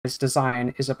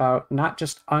design is about not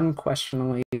just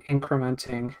unquestionably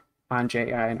incrementing on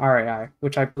JAI and RAI,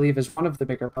 which I believe is one of the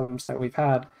bigger problems that we've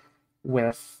had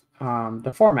with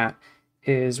the format,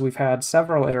 is we've had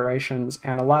several iterations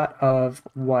and a lot of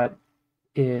what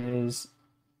is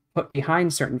put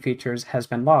behind certain features has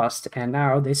been lost, and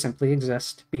now they simply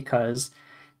exist because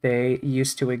they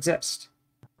used to exist.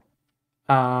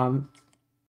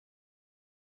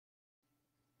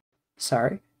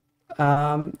 Sorry.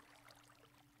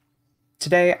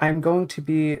 Today, I'm going to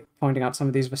be pointing out some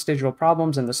of these vestigial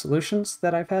problems and the solutions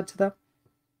that I've had to them.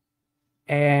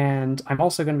 And I'm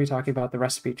also going to be talking about the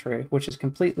recipe tree, which is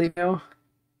completely new,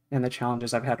 and the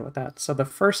challenges I've had with that. So the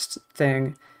first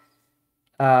thing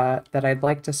that I'd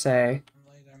like to say...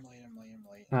 I'm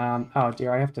late. oh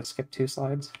dear, I have to skip 2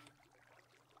 slides.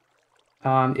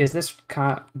 Is this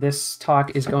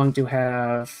talk is going to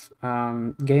have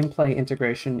gameplay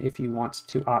integration if you want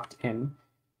to opt in.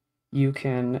 You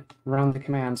can run the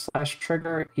command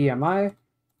 /trigger EMI,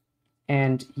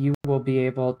 and you will be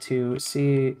able to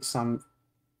see some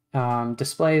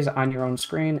displays on your own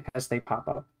screen as they pop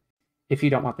up. If you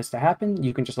don't want this to happen,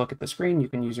 you can just look at the screen, you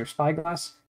can use your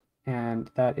spyglass, and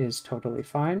that is totally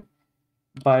fine.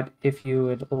 But if you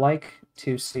would like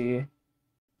to see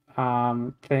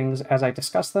things as I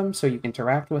discuss them so you can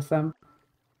interact with them,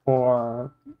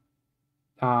 or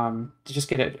to just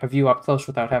get a view up close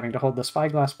without having to hold the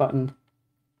spyglass button,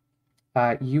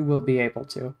 you will be able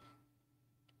to.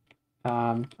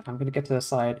 I'm going to get to the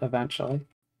slide eventually.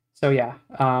 So yeah,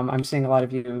 I'm seeing a lot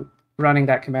of you running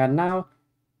that command now.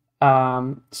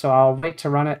 So I'll wait to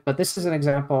run it, but this is an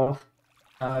example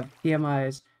of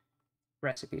EMI's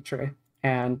recipe tree.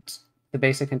 And the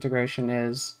basic integration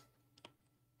is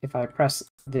if I press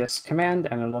this command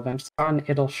and it'll eventually run,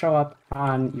 it'll show up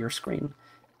on your screen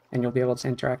and you'll be able to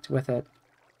interact with it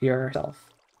yourself.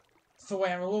 So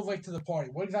wait, I'm a little late to the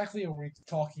party. What exactly are we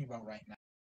talking about right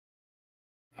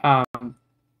now?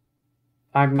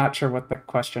 I'm not sure what the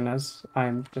question is.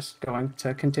 I'm just going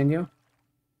to continue.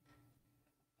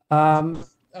 I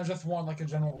just want like a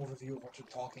general overview of what you're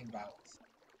talking about.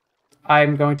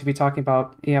 I'm going to be talking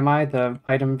about EMI, the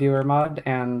item viewer mod,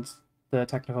 and the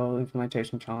technical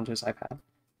implementation challenges I've had.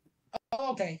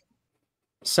 Okay.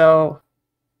 So,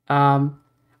 I'm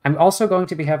also going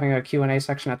to be having a Q&A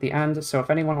section at the end, so if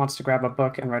anyone wants to grab a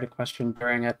book and write a question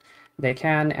during it, they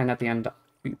can, and at the end,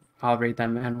 I'll read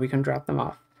them and we can drop them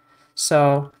off.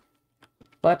 So,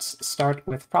 let's start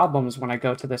with problems when I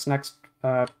go to this next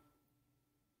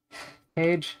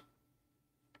page.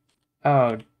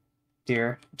 Oh,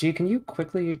 dear. G, can you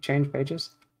quickly change pages?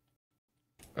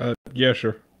 Yeah,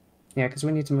 sure. Yeah, because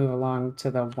we need to move along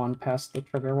to the one past the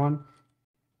trigger one.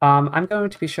 I'm going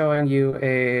to be showing you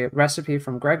a recipe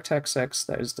from Greg Tech 6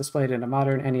 that is displayed in a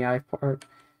modern NEI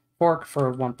fork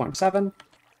for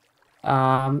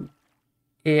 1.7.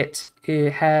 It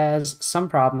has some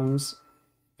problems,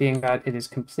 being that it is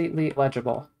completely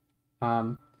legible.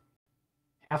 Half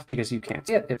because you can't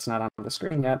see it, it's not on the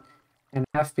screen yet, and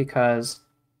half because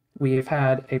we've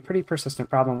had a pretty persistent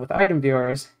problem with item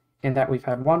viewers in that we've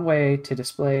had one way to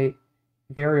display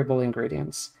variable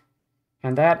ingredients.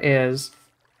 And that is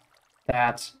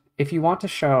that if you want to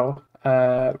show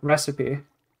a recipe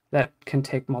that can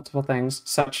take multiple things,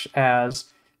 such as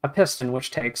a piston,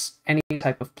 which takes any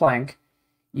type of plank,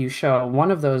 you show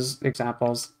one of those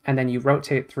examples, and then you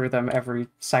rotate through them every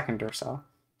second or so.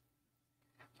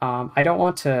 I don't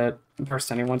want to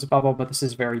burst anyone's bubble, but this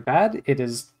is very bad. It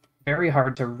is very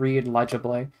hard to read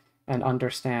legibly and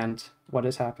understand what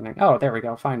is happening. Oh, there we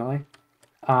go, finally.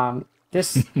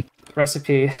 This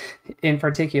recipe in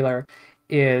particular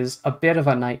is a bit of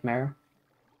a nightmare.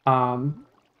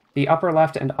 The upper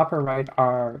left and upper right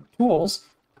are tools.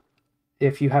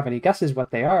 If you have any guesses what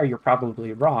they are, you're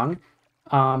probably wrong.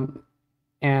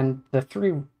 And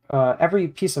the every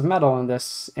piece of metal in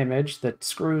this image, the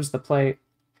screws, the plate,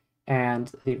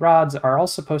 and the rods are all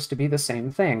supposed to be the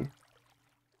same thing.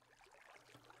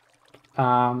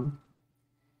 The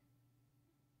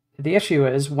issue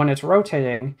is when it's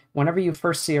rotating, whenever you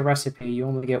first see a recipe, you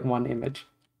only get one image.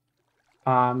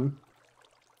 And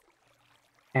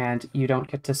you don't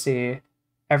get to see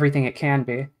everything it can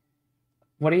be.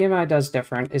 What EMI does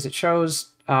different is it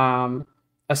shows a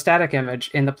static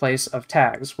image in the place of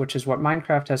tags, which is what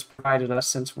Minecraft has provided us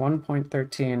since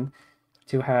 1.13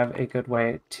 to have a good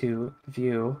way to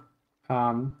view,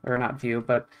 or not view,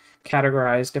 but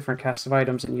categorize different casts of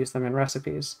items and use them in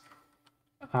recipes.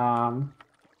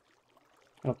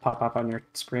 It'll pop up on your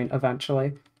screen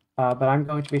eventually, but I'm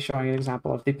going to be showing an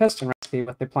example of the piston recipe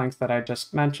with the planks that I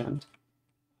just mentioned.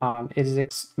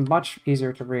 It's much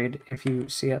easier to read if you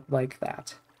see it like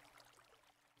that.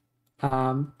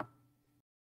 Um,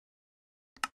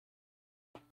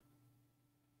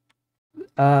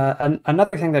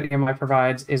 another thing that EMI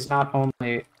provides is not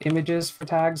only images for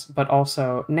tags, but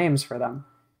also names for them.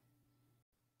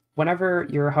 Whenever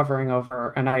you're hovering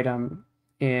over an item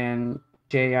in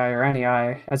JEI or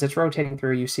NEI, as it's rotating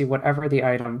through, you see whatever the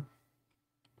item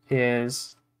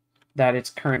is that it's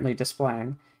currently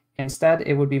displaying. Instead,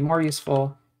 it would be more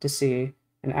useful to see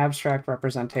an abstract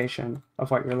representation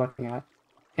of what you're looking at.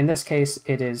 In this case,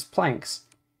 it is planks,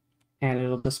 and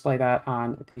it'll display that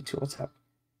on the tooltip.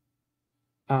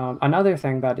 Another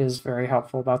thing that is very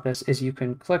helpful about this is you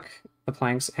can click the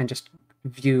planks and just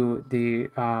view the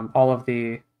all of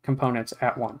the components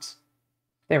at once.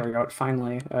 There we go, it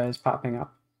finally is popping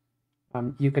up.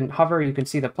 You can hover, you can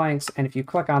see the planks, and if you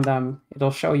click on them,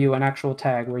 it'll show you an actual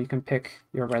tag where you can pick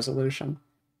your resolution.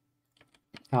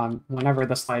 Whenever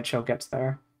the slideshow gets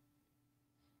there.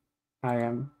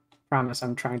 I promise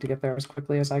I'm trying to get there as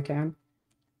quickly as I can.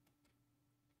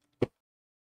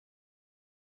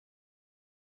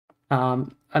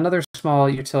 Another small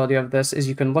utility of this is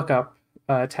you can look up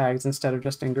tags instead of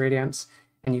just ingredients,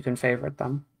 and you can favorite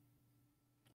them.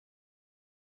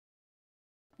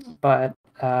 But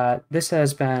this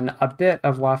has been a bit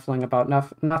of waffling about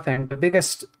nothing. The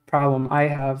biggest problem I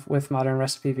have with modern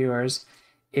recipe viewers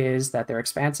is that they're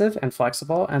expansive and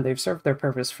flexible, and they've served their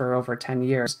purpose for over 10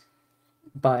 years.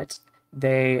 But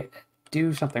they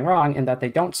do something wrong in that they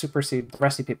don't supersede the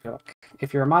recipe book.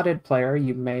 If you're a modded player,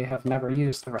 you may have never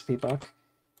used the recipe book,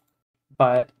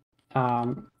 but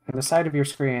on the side of your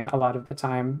screen, a lot of the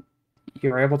time,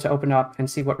 you're able to open up and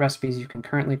see what recipes you can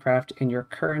currently craft in your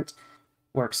current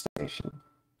workstation.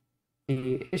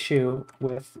 The issue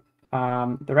with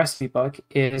the recipe book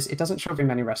is it doesn't show very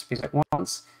many recipes at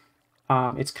once.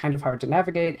 It's kind of hard to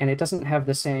navigate, and it doesn't have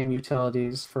the same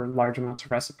utilities for large amounts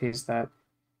of recipes that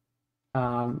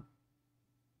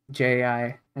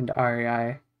JEI and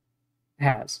REI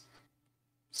has.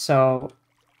 So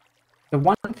the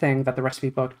one thing that the recipe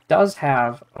book does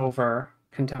have over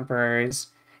contemporaries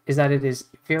is that it is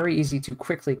very easy to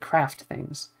quickly craft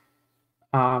things.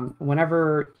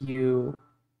 Whenever you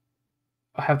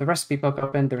have the recipe book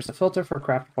open, there's a filter for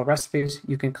craftable recipes.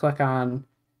 You can click on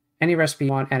any recipe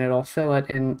you want, and it'll fill it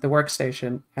in the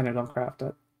workstation, and it'll craft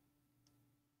it.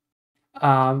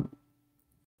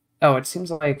 Oh, it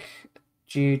seems like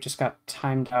G just got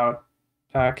timed out.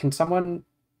 Can someone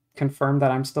confirm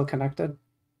that I'm still connected?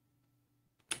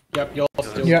 Yep, you're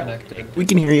still Yeah. connected. We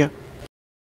can hear you.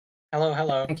 Hello,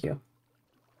 hello. Thank you.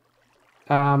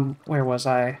 Where was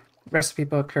I? Recipe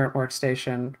book, current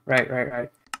workstation.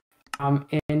 Right.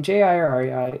 In JI or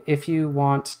REI, if you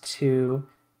want to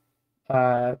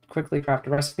quickly craft a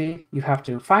recipe, you have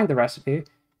to find the recipe,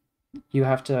 you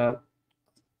have to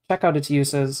check out its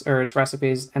uses or its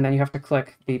recipes, and then you have to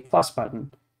click the plus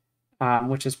button,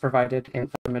 which is provided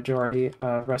in the majority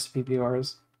of recipe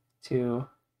viewers to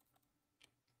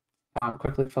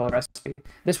quickly fill a recipe.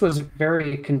 This was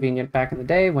very convenient back in the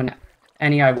day when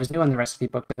NEI was new and the recipe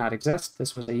book did not exist.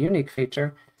 This was a unique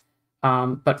feature.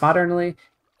 But modernly,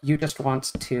 you just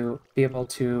want to be able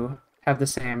to have the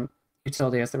same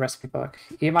utility as the recipe book.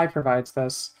 EMI provides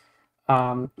this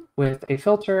with a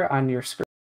filter on your screen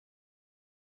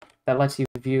that lets you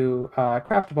view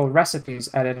craftable recipes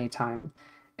at any time.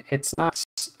 It's not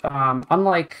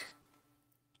unlike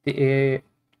the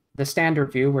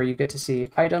standard view where you get to see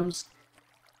items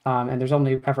and there's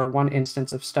only ever one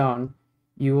instance of stone.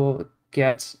 You will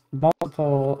get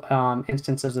multiple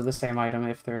instances of the same item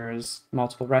if there's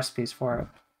multiple recipes for it.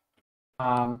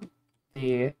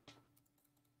 The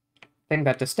thing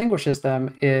that distinguishes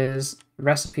them is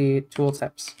recipe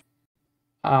tooltips.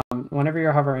 Whenever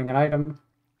you're hovering an item,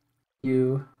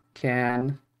 you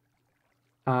can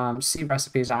see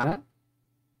recipes on it.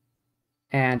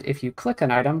 And if you click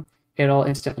an item, it'll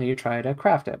instantly try to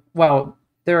craft it. Well,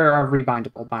 there are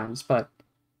rebindable binds, but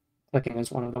clicking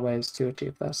is one of the ways to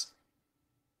achieve this.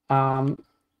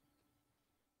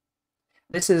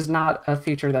 This is not a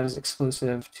feature that is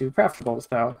exclusive to craftables,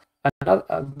 though.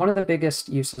 One of the biggest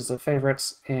uses of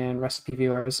favorites in recipe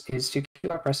viewers is to queue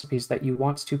up recipes that you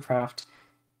want to craft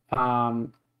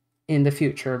in the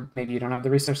future. Maybe you don't have the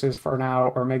resources for now,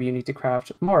 or maybe you need to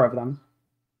craft more of them.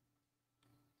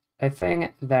 A thing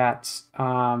that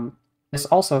this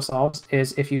also solves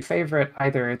is if you favorite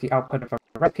either the output of a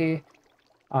recipe,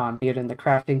 be it in the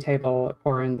crafting table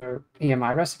or in the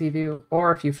EMI recipe view,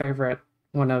 or if you favorite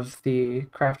one of the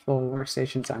craftable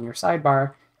workstations on your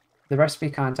sidebar, the recipe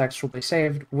context will be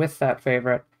saved with that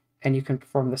favorite, and you can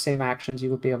perform the same actions you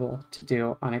would be able to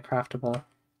do on a craftable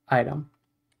item.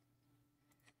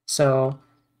 So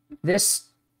this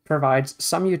provides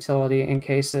some utility in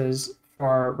cases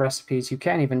for recipes you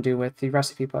can't even do with the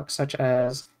recipe book, such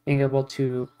as being able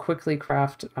to quickly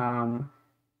craft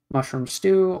mushroom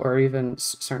stew or even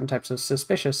certain types of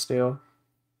suspicious stew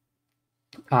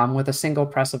with a single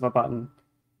press of a button.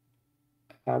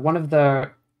 One of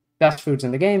the best foods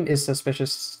in the game is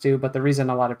suspicious stew, but the reason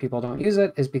a lot of people don't use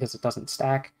it is because it doesn't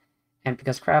stack and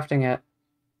because crafting it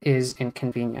is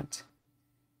inconvenient.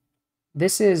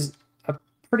 This is a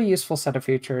pretty useful set of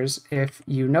features if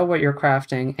you know what you're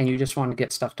crafting and you just want to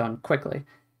get stuff done quickly.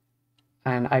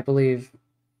 And I believe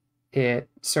it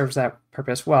serves that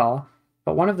purpose well.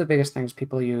 But one of the biggest things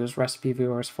people use recipe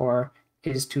viewers for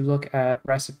is to look at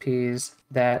recipes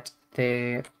that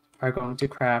they are going to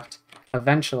craft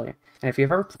eventually. And if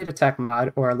you've ever played a tech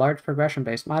mod or a large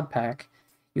progression-based mod pack,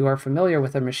 you are familiar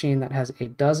with a machine that has a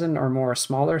dozen or more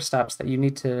smaller steps that you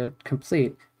need to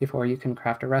complete before you can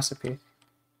craft a recipe.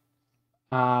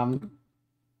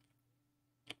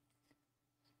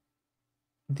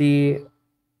 The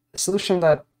solution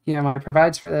that EMI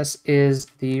provides for this is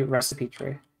the recipe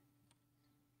tree.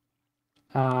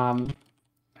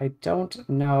 I don't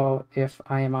know if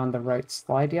I am on the right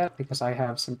slide yet because I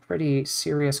have some pretty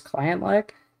serious client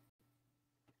lag.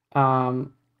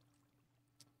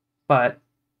 But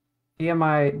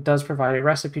EMI does provide a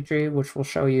recipe tree, which will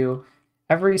show you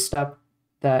every step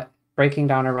that breaking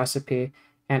down a recipe,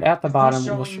 and at the bottom,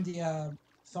 not showing the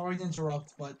sorry to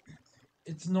interrupt, but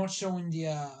it's not showing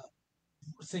the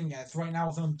thing yet. Right now,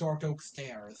 it's on Dark Oak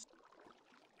Stairs.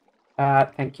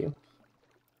 Thank you.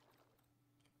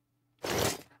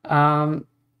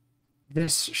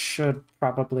 This should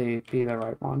probably be the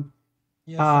right one.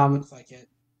 Yes, that looks like it.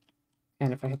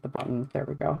 And if I hit the button, there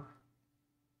we go.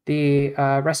 The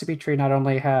recipe tree not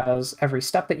only has every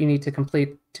step that you need to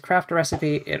complete to craft a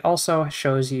recipe, it also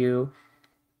shows you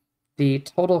the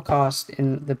total cost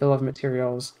in the bill of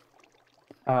materials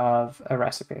of a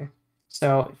recipe.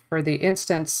 So for the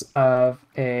instance of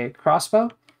a crossbow,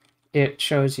 it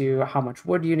shows you how much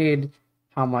wood you need,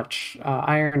 how much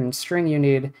iron and string you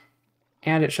need,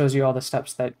 and it shows you all the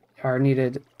steps that are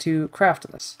needed to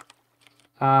craft this.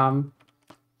 The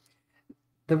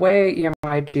way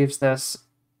EMI achieves this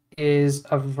is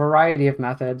a variety of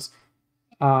methods.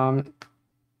 A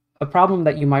problem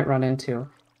that you might run into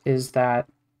is that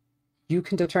you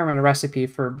can determine a recipe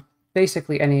for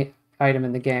basically any item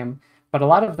in the game, but a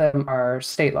lot of them are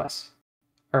stateless,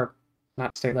 or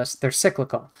not stateless, they're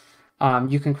cyclical.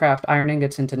 You can craft iron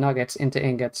ingots into nuggets into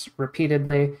ingots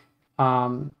repeatedly,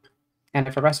 and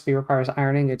if a recipe requires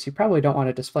iron ingots, you probably don't want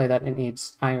to display that it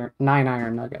needs 9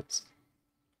 iron nuggets.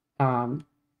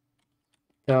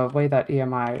 The way that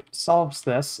EMI solves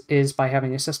this is by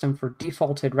having a system for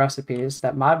defaulted recipes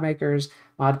that mod makers,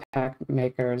 mod pack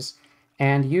makers,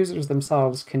 and users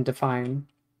themselves can define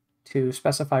to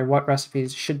specify what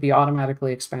recipes should be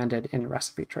automatically expanded in a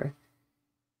recipe tree.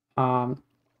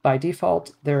 By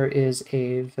default, there is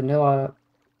a vanilla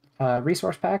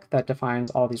resource pack that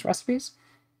defines all these recipes,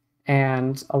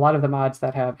 and a lot of the mods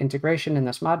that have integration in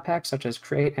this mod pack, such as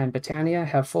Create and Botania,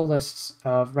 have full lists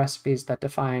of recipes that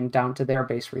define down to their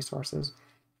base resources.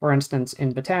 For instance,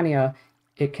 in Botania,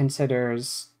 it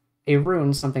considers a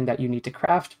rune something that you need to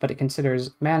craft, but it considers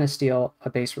mana steel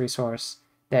a base resource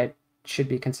that should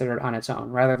be considered on its own,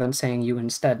 rather than saying you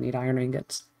instead need iron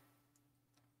ingots.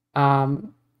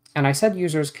 And I said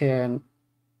users can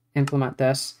implement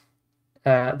this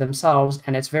themselves,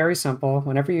 and it's very simple.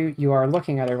 Whenever you are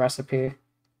looking at a recipe,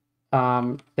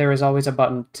 there is always a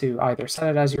button to either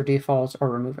set it as your default or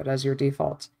remove it as your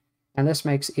default. And this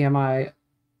makes EMI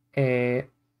a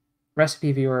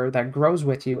recipe viewer that grows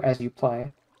with you as you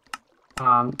play.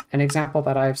 An example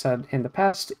that I've said in the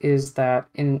past is that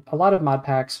in a lot of mod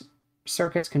packs,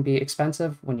 circuits can be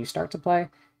expensive when you start to play,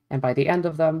 and by the end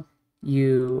of them,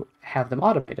 you have them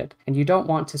automated, and you don't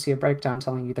want to see a breakdown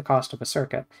telling you the cost of a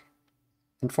circuit.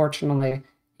 Unfortunately,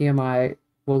 EMI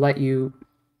will let you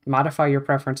modify your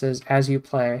preferences as you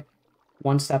play,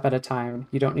 one step at a time.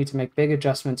 You don't need to make big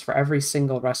adjustments for every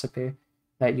single recipe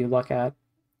that you look at,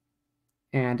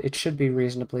 and it should be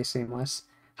reasonably seamless.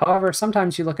 However,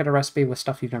 sometimes you look at a recipe with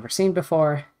stuff you've never seen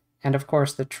before, and of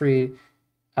course the tree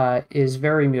is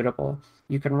very mutable.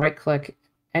 You can right-click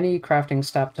any crafting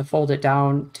step to fold it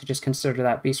down to just consider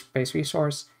that base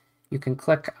resource. You can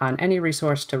click on any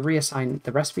resource to reassign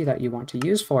the recipe that you want to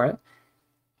use for it.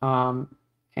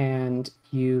 And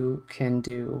you can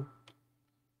do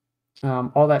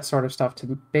all that sort of stuff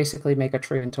to basically make a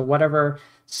tree into whatever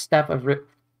step of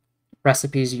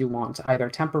recipes you want, either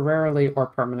temporarily or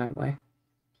permanently.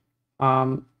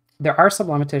 There are some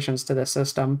limitations to this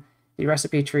system. The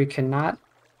recipe tree cannot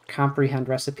comprehend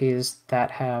recipes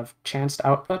that have chanced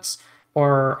outputs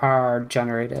or are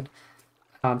generated.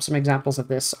 Some examples of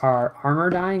this are armor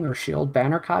dyeing or shield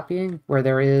banner copying, where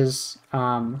there is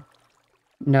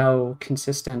no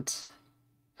consistent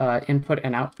input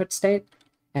and output state,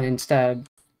 and instead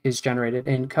is generated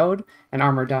in code, and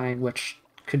armor dyeing, which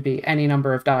could be any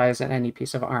number of dyes in any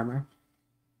piece of armor.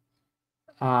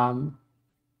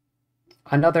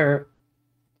 Another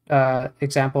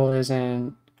example is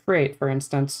in Create, for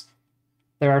instance.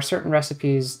 There are certain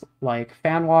recipes like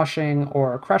fan washing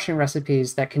or crushing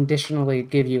recipes that conditionally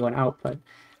give you an output.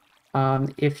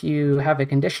 If you have a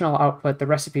conditional output, the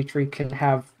recipe tree can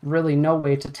have really no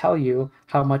way to tell you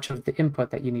how much of the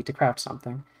input that you need to craft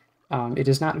something. It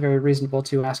is not very reasonable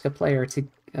to ask a player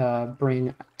to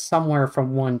bring somewhere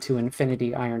from 1 to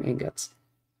infinity iron ingots.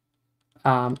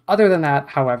 Other than that,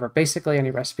 however, basically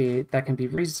any recipe that can be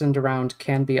reasoned around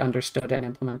can be understood and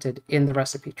implemented in the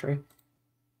recipe tree.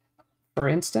 For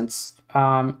instance,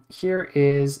 here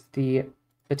is the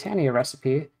Britannia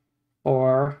recipe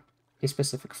for a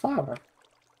specific flour.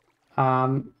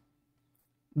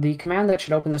 The command that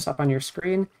should open this up on your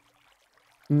screen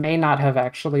may not have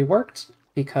actually worked,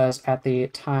 because at the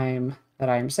time that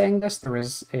I am saying this, there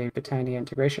is a Britannia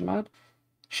integration mod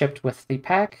shipped with the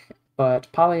pack,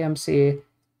 but PolyMC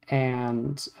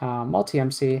and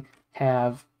MultiMC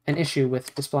have an issue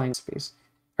with displaying recipes,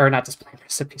 or not displaying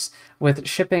recipes, with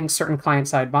shipping certain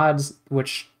client-side mods,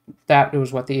 which that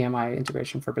was what the EMI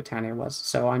integration for Britannia was.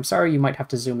 So I'm sorry, you might have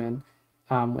to zoom in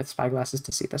with spyglasses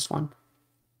to see this one.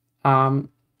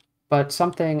 But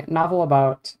something novel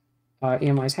about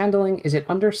EMI's handling is it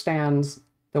understands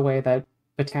the way that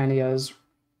Britannia's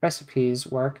recipes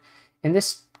work. In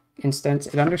this instance,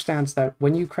 it understands that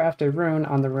when you craft a rune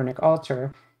on the runic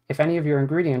altar, if any of your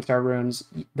ingredients are runes,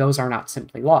 those are not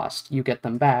simply lost. You get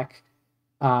them back.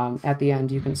 At the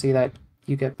end, you can see that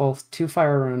you get both 2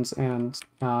 fire runes and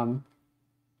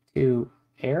 2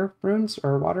 air runes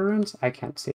or water runes. I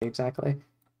can't see exactly.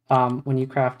 When you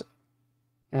craft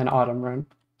an autumn rune.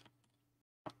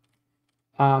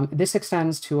 This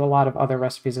extends to a lot of other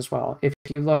recipes as well. If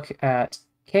you look at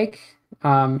cake,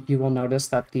 you will notice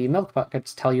that the milk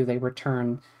buckets tell you they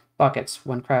return buckets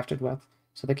when crafted with.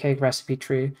 So the cake recipe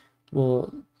tree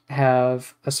will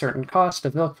have a certain cost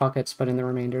of milk buckets, but in the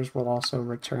remainders will also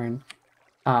return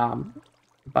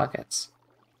buckets.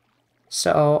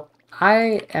 So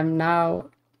I am now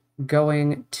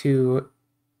going to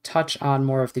touch on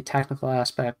more of the technical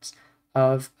aspects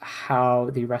of how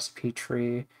the recipe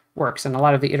tree works, and a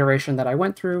lot of the iteration that I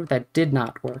went through that did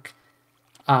not work.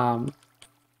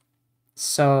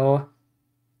 So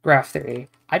graph theory.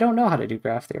 I don't know how to do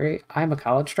graph theory. I'm a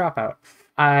college dropout.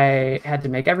 I had to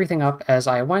make everything up as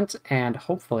I went, and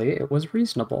hopefully it was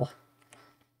reasonable.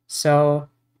 So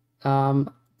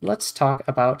let's talk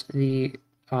about the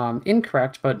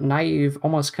incorrect but naive,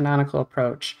 almost canonical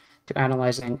approach to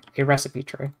analyzing a recipe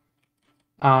tree.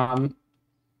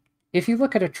 If you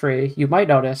look at a tree, you might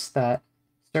notice that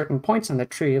certain points in the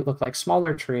tree look like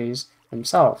smaller trees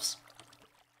themselves.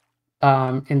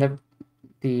 In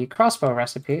the crossbow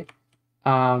recipe,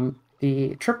 the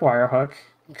tripwire hook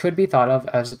could be thought of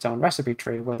as its own recipe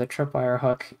tree, where the tripwire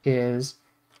hook is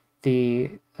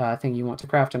the thing you want to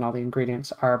craft and all the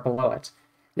ingredients are below it.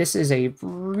 This is a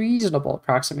reasonable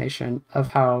approximation of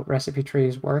how recipe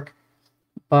trees work,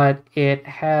 but it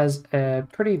has a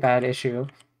pretty bad issue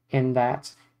in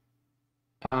that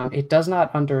it does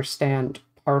not understand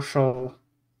partial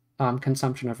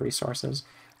consumption of resources.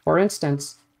 For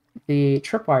instance, the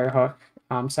tripwire hook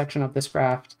section of this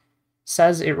graph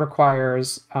says it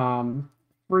requires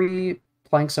 3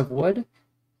 planks of wood,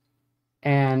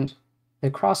 and the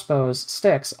crossbow's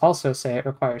sticks also say it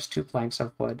requires 2 planks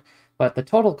of wood, but the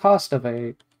total cost of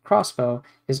a crossbow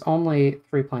is only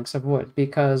 3 planks of wood,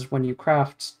 because when you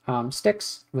craft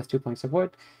sticks with 2 planks of wood,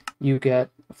 you get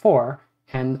 4,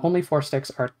 and only 4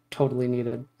 sticks are totally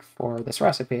needed for this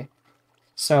recipe.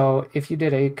 So if you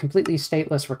did a completely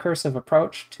stateless recursive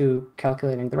approach to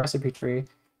calculating the recipe tree,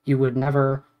 you would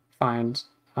never find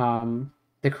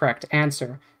the correct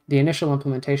answer. The initial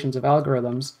implementations of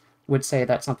algorithms would say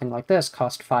that something like this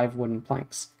cost 5 wooden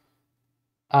planks.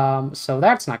 So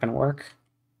that's not going to work.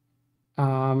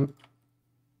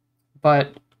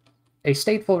 But a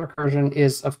stateful recursion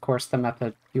is, of course, the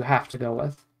method you have to go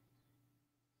with.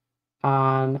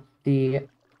 On any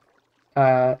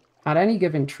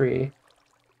given tree,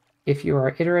 if you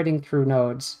are iterating through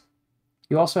nodes,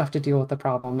 you also have to deal with the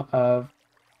problem of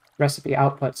recipe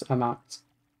outputs amounts.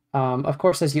 Of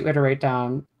course, as you iterate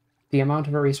down, the amount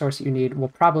of a resource you need will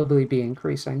probably be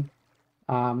increasing,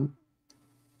 and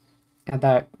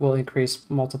that will increase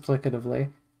multiplicatively.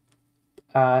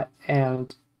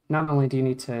 And not only do you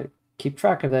need to keep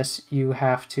track of this, you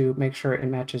have to make sure it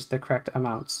matches the correct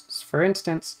amounts. For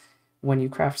instance, when you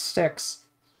craft sticks,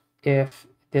 if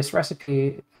this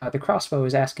recipe, the crossbow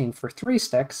is asking for 3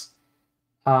 sticks,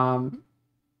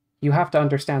 you have to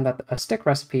understand that a stick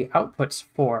recipe outputs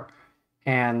 4.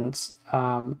 And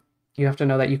you have to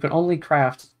know that you can only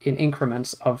craft in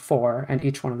increments of 4, and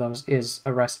each one of those is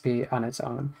a recipe on its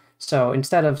own. So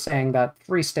instead of saying that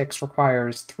 3 sticks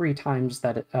requires 3 times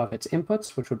that of its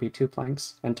inputs, which would be 2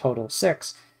 planks, and total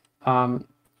 6,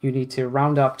 you need to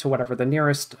round up to whatever the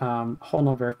nearest whole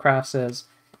number of crafts is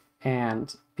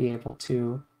and be able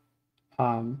to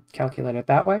calculate it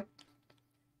that way.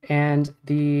 And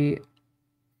the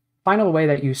final way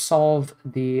that you solve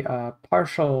the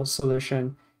partial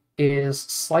solution is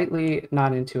slightly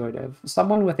non-intuitive.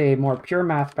 Someone with a more pure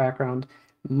math background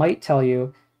might tell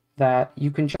you that you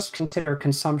can just consider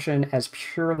consumption as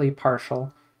purely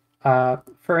partial.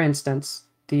 For instance,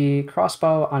 the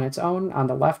crossbow on its own, on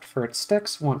the left for its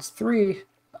sticks, wants 3.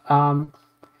 So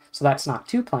that's not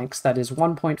 2 planks, that is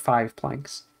 1.5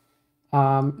 planks.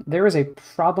 There is a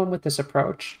problem with this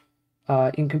approach.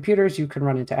 In computers, you can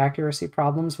run into accuracy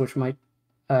problems, which might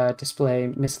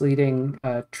display misleading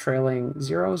trailing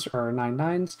zeros or 9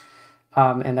 9s,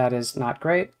 and that is not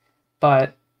great.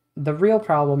 But the real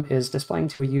problem is displaying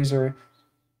to a user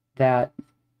that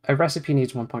a recipe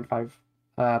needs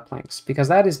 1.5 planks, because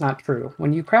that is not true.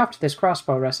 When you craft this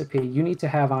crossbow recipe, you need to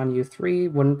have on you 3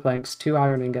 wooden planks, 2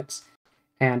 iron ingots,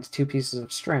 and 2 pieces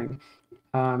of string.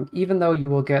 Even though you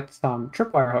will get some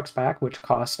tripwire hooks back, which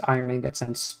cost iron ingots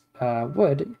and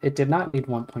wood, it did not need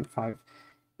 1.5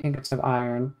 ingots of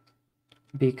iron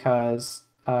because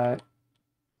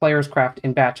players craft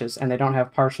in batches and they don't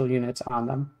have partial units on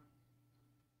them.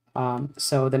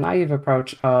 So the naive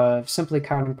approach of simply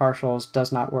counting partials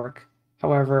does not work.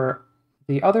 However,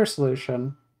 the other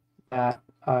solution that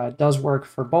does work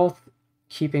for both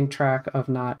keeping track of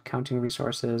not counting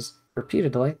resources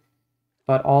repeatedly,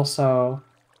 but also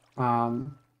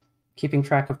keeping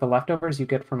track of the leftovers you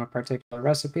get from a particular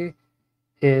recipe,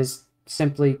 is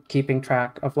simply keeping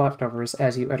track of leftovers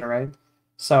as you iterate.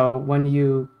 So when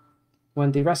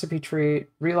the recipe tree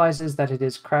realizes that it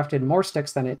has crafted more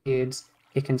sticks than it needs,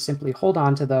 it can simply hold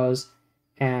on to those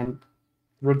and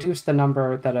reduce the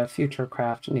number that a future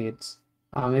craft needs.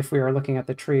 If we are looking at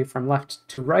the tree from left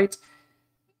to right,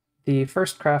 the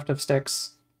first craft of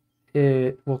sticks,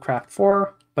 it will craft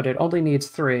 4, but it only needs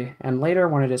 3, and later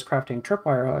when it is crafting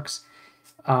tripwire hooks,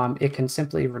 it can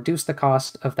simply reduce the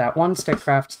cost of that 1 stick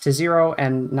craft to 0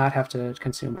 and not have to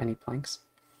consume any planks.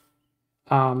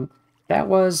 That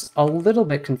was a little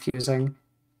bit confusing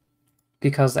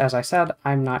because, as I said,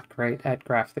 I'm not great at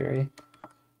graph theory.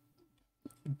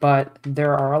 But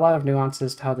there are a lot of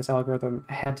nuances to how this algorithm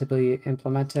had to be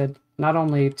implemented, not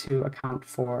only to account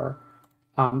for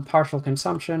partial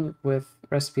consumption with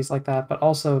recipes like that, but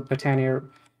also Britannia,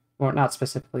 or not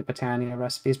specifically Britannia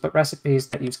recipes, but recipes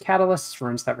that use catalysts,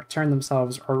 runes that return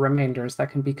themselves, or remainders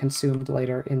that can be consumed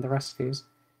later in the recipes.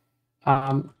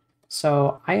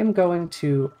 So I am going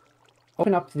to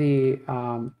open up the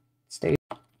stage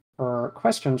for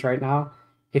questions right now.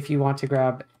 If you want to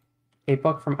grab a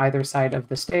book from either side of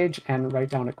the stage and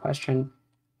write down a question,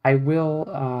 I will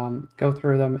go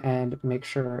through them and make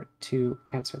sure to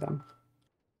answer them.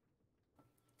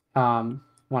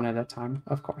 One at a time,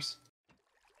 of course.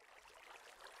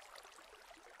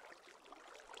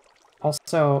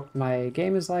 Also, my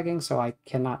game is lagging, so I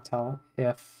cannot tell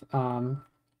if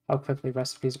how quickly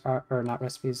recipes are, or not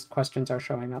recipes, questions are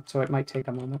showing up, so it might take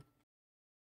a moment.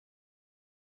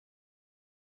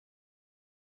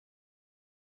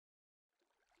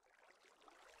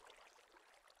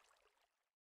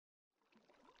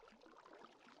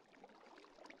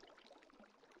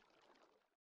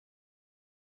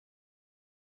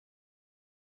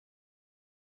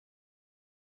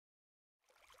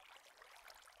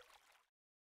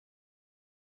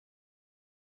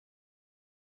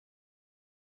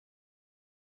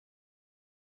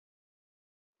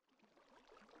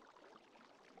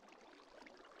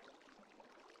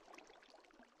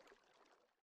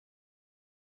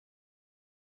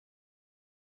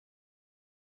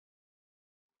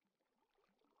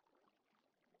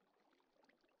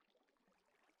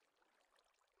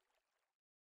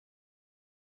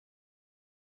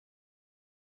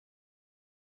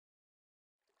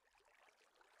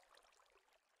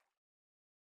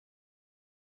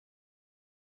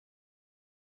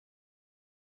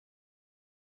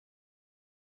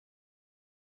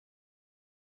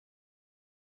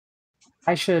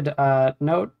 I should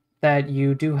note that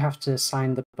you do have to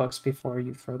sign the books before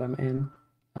you throw them in.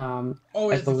 Oh,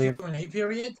 I it's a believe. Q&A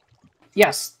period?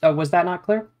 Yes, was that not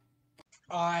clear?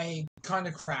 I kind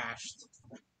of crashed.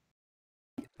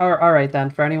 All right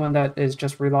then. For anyone that is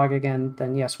just relogging in,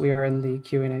 then yes, we are in the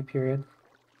Q&A period,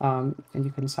 and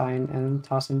you can sign and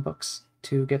toss in books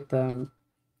to get them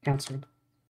answered.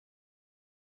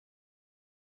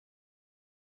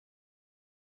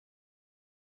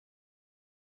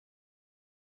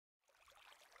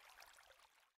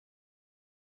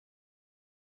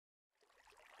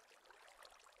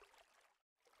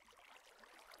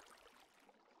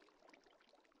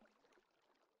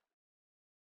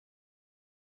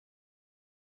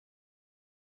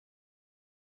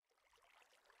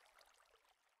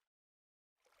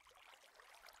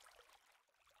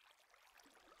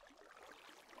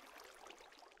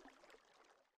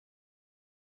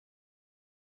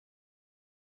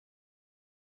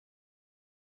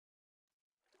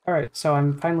 All right, so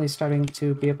I'm finally starting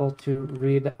to be able to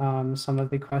read some of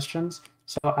the questions.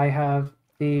 So I have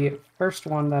the first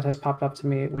one that has popped up to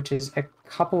me, which is a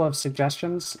couple of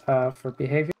suggestions for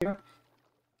behavior.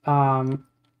 I'm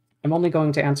only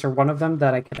going to answer one of them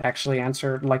that I could actually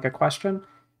answer like a question.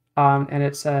 And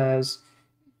it says,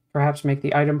 perhaps make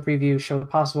the item preview show the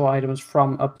possible items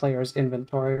from a player's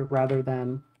inventory rather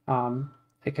than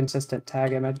a consistent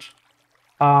tag image.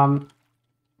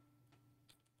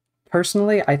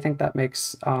 Personally, I think that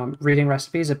makes reading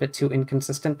recipes a bit too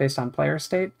inconsistent based on player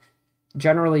state.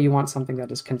 Generally, you want something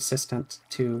that is consistent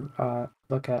to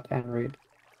look at and read.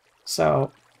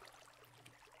 So,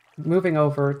 moving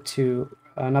over to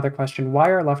another question, why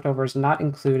are leftovers not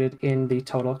included in the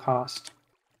total cost?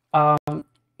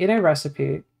 In a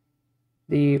recipe,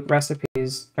 the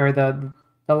recipes, or the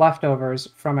leftovers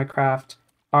from a craft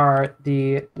are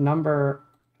the number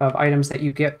of items that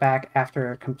you get back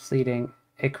after completing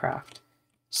a craft.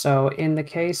 So in the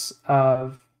case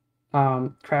of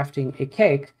crafting a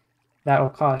cake, that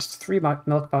will cost 3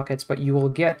 milk buckets, but you will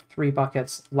get 3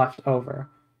 buckets left over.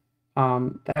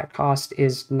 That cost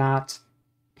is not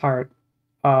part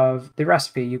of the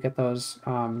recipe. You get those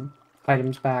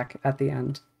items back at the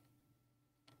end.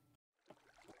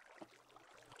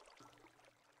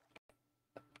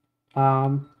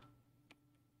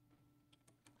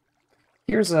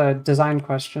 Here's a design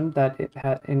question that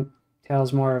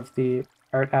entails more of the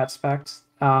art aspects.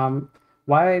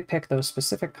 Why pick those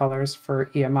specific colors for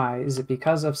EMI? Is it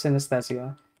because of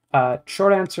synesthesia?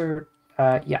 Short answer,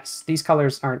 yes. These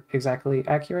colors aren't exactly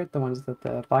accurate, the ones that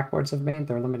the blackboards have made.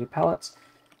 They're limited palettes.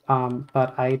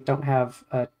 But I don't have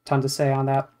a ton to say on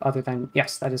that other than,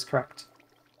 yes, that is correct.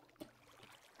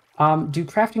 Do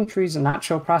crafting trees not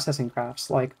show processing crafts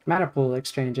like mana pool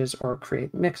exchanges or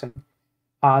create mixing?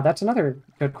 That's another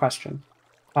good question.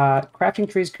 Crafting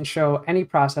trees can show any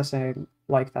processing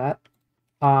like that,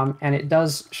 and it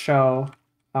does show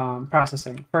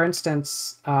processing. For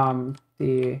instance,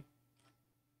 if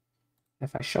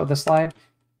I show the slide,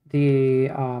 the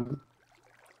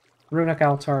runic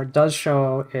altar does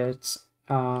show it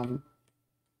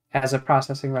as a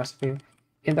processing recipe.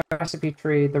 In the recipe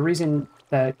tree, the reason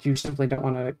that you simply don't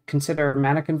want to consider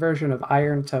mana conversion of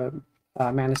iron to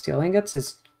mana steel ingots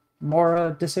is more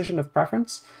a decision of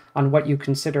preference on what you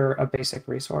consider a basic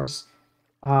resource.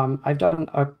 I've done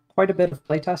quite a bit of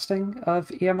playtesting of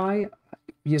EMI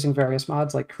using various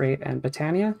mods like Create and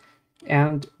Botania,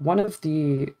 and one of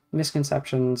the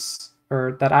misconceptions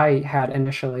that I had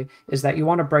initially is that you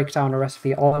want to break down a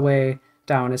recipe all the way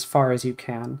down as far as you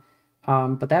can,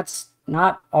 but that's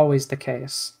not always the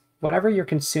case. Whatever you're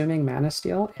consuming mana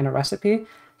steel in a recipe,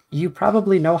 you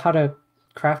probably know how to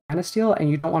craft mana steel, and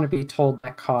you don't want to be told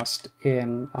that cost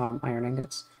in iron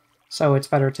ingots. So it's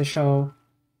better to show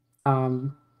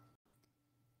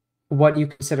what you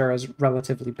consider as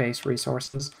relatively base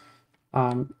resources.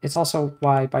 It's also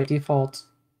why, by default,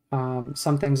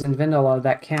 some things in vanilla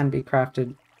that can be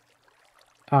crafted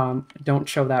don't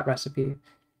show that recipe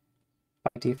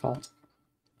by default.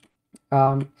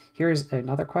 Here's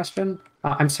another question.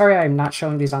 I'm sorry I'm not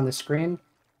showing these on the screen,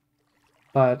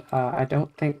 but I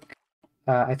don't think,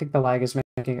 I think the lag is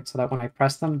making it so that when I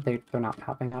press them, they're not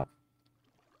popping up.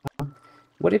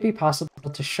 Would it be possible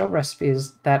to show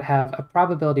recipes that have a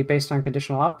probability based on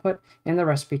conditional output in the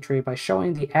recipe tree by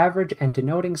showing the average and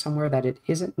denoting somewhere that it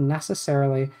isn't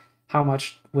necessarily how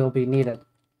much will be needed?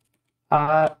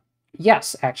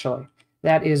 Yes, actually.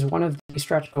 That is one of the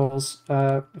stretch goals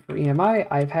for EMI.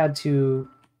 I've had to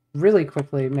really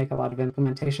quickly make a lot of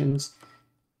implementations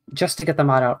just to get the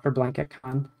mod out for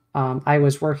BlanketCon. I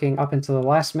was working up until the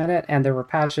last minute, and there were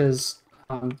patches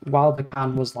while the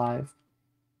con was live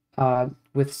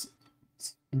with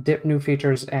new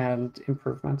features and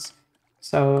improvements.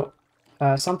 So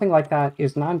something like that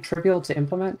is non-trivial to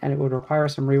implement, and it would require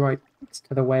some rewrites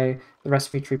to the way the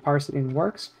recipe tree parsing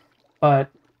works. But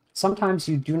sometimes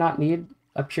you do not need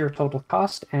a pure total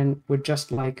cost and would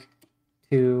just like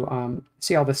to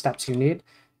see all the steps you need,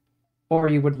 or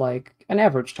you would like an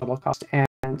average total cost.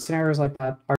 And scenarios like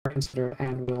that are considered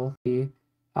and will be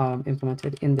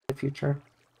implemented in the future.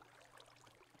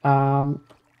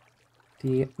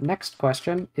 The next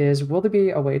question is, will there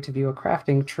be a way to view a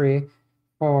crafting tree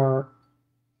for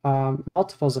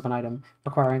multiples of an item,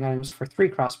 requiring items for 3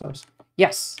 crossbows?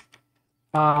 Yes.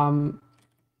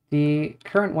 The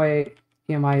current way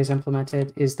EMI is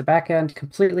implemented is the backend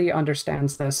completely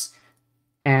understands this,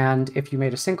 and if you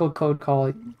made a single code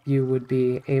call, you would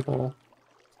be able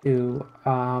to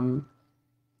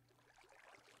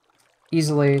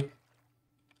easily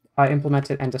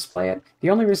implement it and display it. The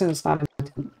only reason it's not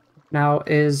implemented now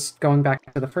is, going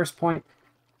back to the first point,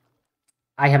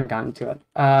 I haven't gotten to it.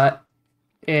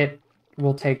 It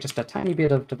will take just a tiny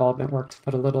bit of development work to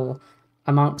put a little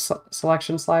amount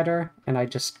selection slider, and I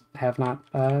just have not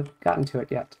gotten to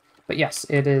it yet. But yes,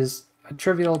 it is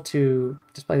trivial to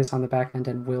display this on the back end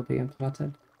and will be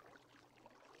implemented.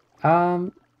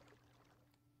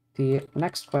 The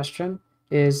next question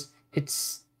is,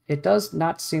 it does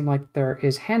not seem like there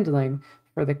is handling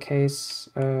for the case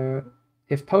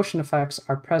if potion effects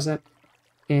are present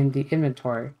in the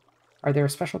inventory. Are there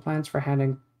special plans for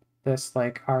handling this,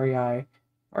 like REI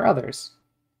or others?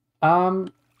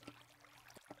 I'm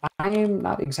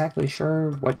not exactly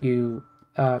sure what you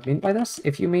mean by this.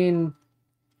 If you mean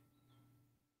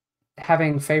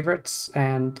having favorites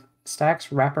and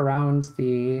stacks wrap around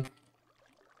the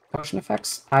potion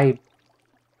effects, I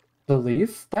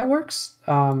believe that works.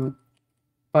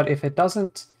 But if it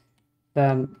doesn't,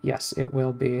 then yes, it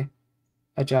will be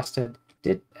adjusted.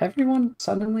 Did everyone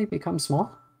suddenly become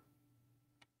small?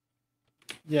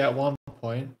 Yeah, at one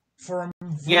point. For a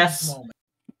brief Yes. moment.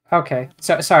 Okay,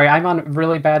 so sorry, I'm on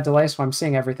really bad delay, so I'm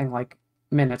seeing everything like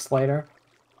minutes later.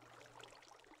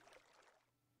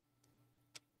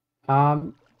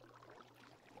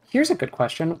 Here's a good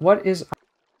question. What is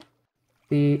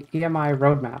the EMI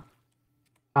roadmap?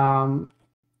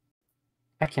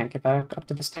 I can't get back up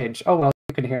to the stage. Oh, well,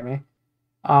 you can hear me.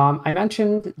 I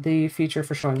mentioned the feature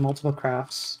for showing multiple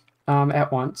crafts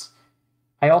at once.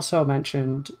 I also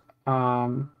mentioned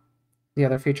the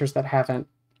other features that haven't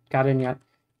got in yet.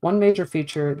 One major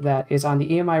feature that is on the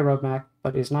EMI roadmap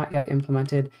but is not yet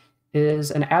implemented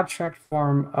is an abstract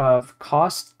form of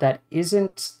cost that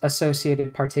isn't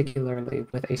associated particularly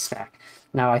with a stack.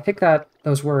 Now, I think that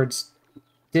those words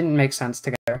didn't make sense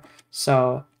together,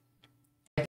 so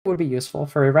I think it would be useful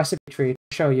for a recipe tree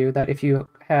to show you that if you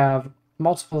have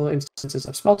multiple instances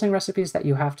of smelting recipes that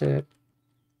you have to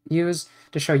use,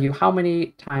 to show you how many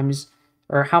times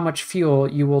or how much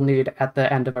fuel you will need at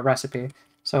the end of a recipe.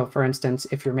 So for instance,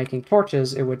 if you're making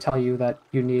torches, it would tell you that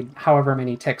you need however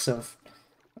many ticks of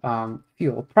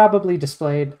fuel, probably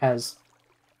displayed as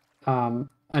an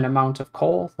amount of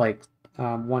coal, like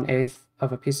 1/8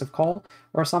 of a piece of coal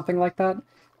or something like that,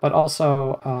 but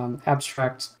also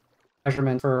abstract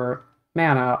measurement for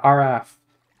mana, RF,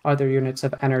 other units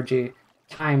of energy,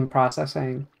 time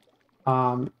processing.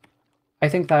 I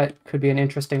think that could be an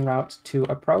interesting route to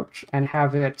approach and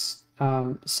have it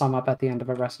sum up at the end of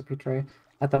a recipe tree.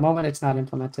 At the moment, it's not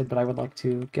implemented, but I would like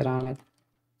to get on it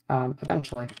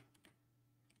eventually.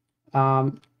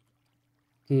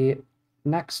 The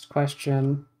next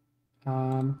question,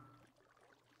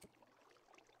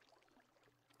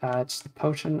 it's the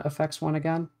potion effects one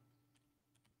again.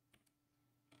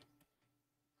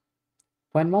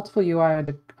 When multiple UI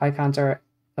icons are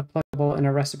applicable in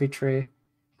a recipe tree,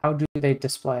 how do they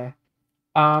display?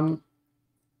 Multiple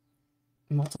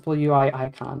UI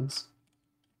icons.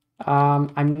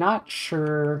 I'm not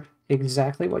sure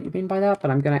exactly what you mean by that, but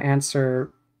I'm going to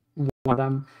answer one of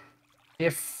them.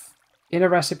 If in a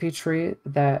recipe tree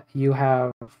that you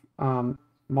have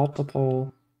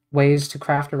multiple ways to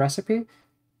craft a recipe,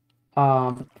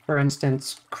 for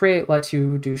instance, Create lets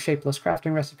you do shapeless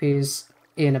crafting recipes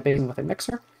in a basin with a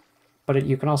mixer, but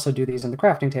you can also do these in the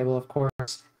crafting table, of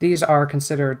course. These are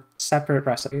considered separate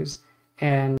recipes,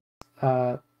 and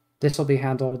this will be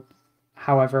handled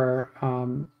however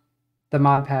the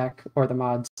mod pack or the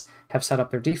mods have set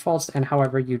up their defaults and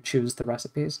however you choose the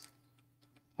recipes.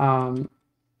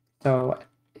 So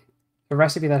a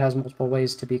recipe that has multiple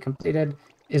ways to be completed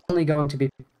is only going to be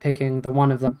picking the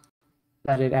one of them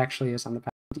that it actually is on the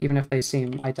pack, even if they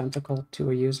seem identical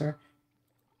to a user.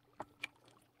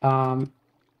 I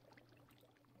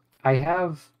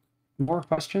have more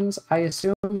questions, I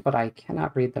assume, but I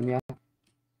cannot read them yet.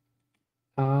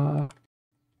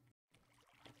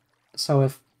 So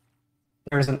if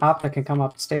there's an op that can come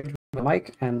up stage with the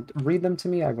mic and read them to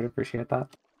me, I would appreciate that.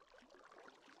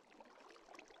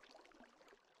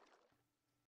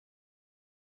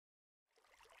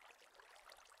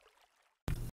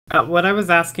 What I was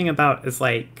asking about is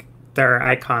like there are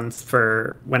icons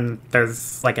for when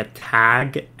there's like a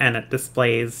tag and it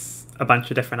displays a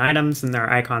bunch of different items, and there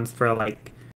are icons for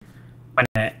like when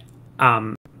it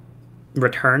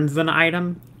returns an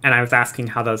item, and I was asking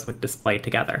how those would display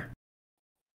together.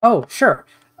 Oh, sure.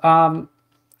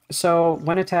 So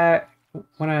when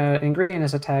an ingredient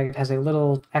is a tag, it has a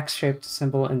little X-shaped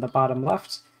symbol in the bottom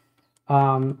left.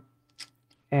 And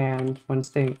once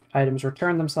the items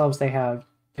return themselves, they have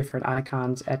different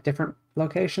icons at different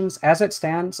locations. As it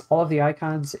stands, all of the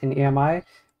icons in EMI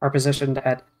are positioned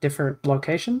at different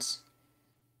locations.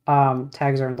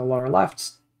 Tags are in the lower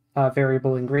left,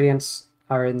 variable ingredients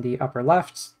are in the upper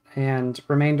left, and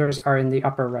remainders are in the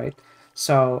upper right.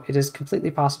 So it is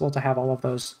completely possible to have all of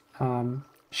those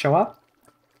show up,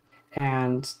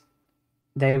 and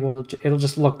it'll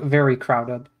just look very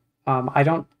crowded.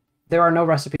 There are no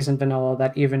recipes in vanilla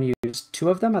that even use 2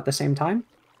 of them at the same time,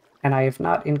 and I have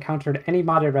not encountered any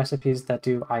modded recipes that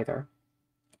do either.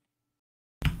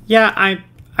 Yeah,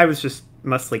 I was just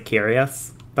mostly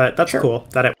curious, but that's Sure. cool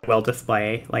that it will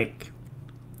display, like,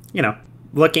 you know,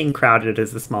 looking crowded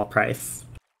is a small price.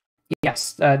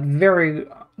 Yes, very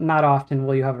not often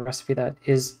will you have a recipe that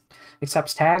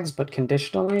accepts tags but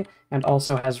conditionally, and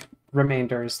also has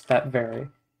remainders that vary.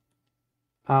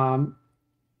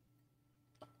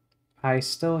 I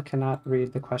still cannot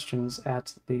read the questions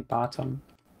at the bottom.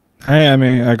 Hey,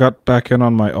 Emmy, I got back in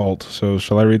on my alt, so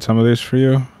shall I read some of these for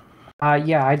you?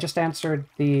 Yeah, I just answered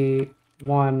the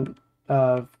one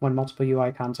of when multiple UI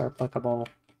icons are applicable,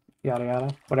 yada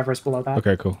yada, whatever's below that.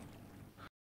 Okay, cool.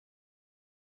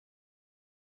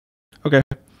 Okay.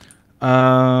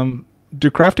 Do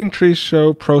crafting trees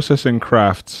show processing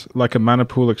crafts, like a mana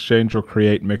pool exchange or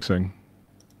create mixing?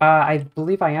 I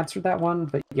believe I answered that one,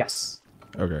 but yes.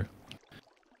 Okay.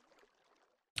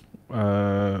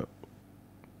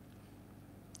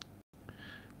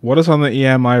 What is on the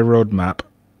EMI roadmap?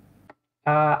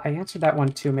 I answered that one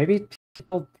too. Maybe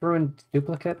people threw in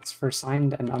duplicates for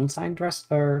signed and unsigned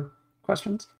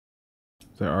questions.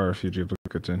 There are a few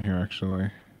duplicates in here,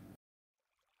 actually.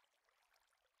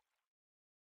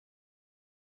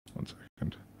 One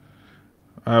second.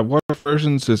 What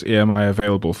versions is EMI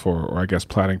available for, or I guess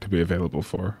planning to be available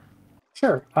for?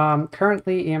 Sure.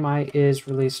 Currently, EMI is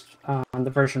released on the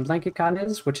version BlanketCon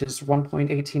is, which is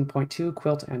 1.18.2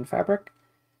 Quilt and Fabric.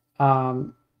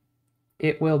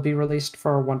 It will be released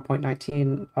for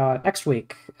 1.19 next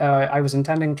week. I was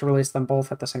intending to release them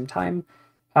both at the same time,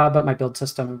 but my build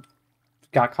system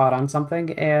got caught on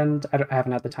something, and I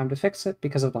haven't had the time to fix it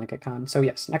because of BlanketCon. So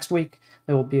yes, next week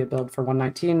there will be a build for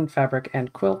 1.19, Fabric,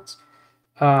 and Quilt.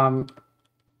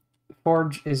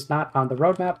 Forge is not on the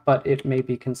roadmap, but it may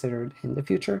be considered in the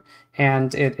future,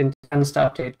 and it intends to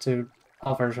update to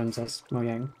all versions as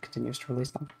Mojang continues to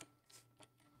release them.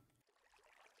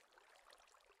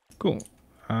 Cool.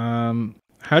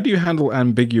 How do you handle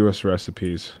ambiguous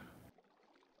recipes?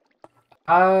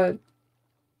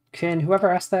 Can whoever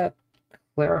asked that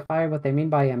clarify what they mean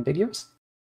by ambiguous?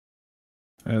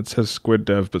 It says Squid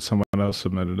Dev, but someone else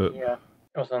submitted it. Yeah,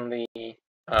 it was on the.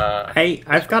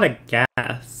 I've got a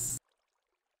guess.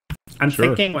 I'm Sure.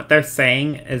 thinking what they're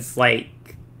saying is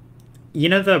like, you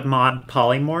know the mod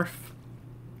polymorph?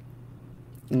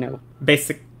 No.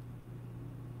 Basically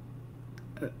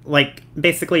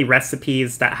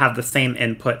recipes that have the same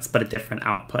inputs but a different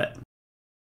output.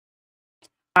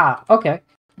 Okay.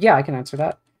 Yeah, I can answer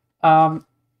that.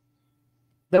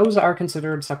 Those are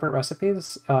considered separate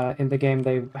recipes. In the game,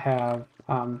 they have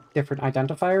different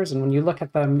identifiers, and when you look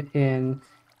at them in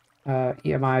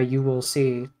EMI, you will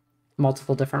see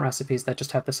multiple different recipes that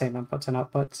just have the same inputs and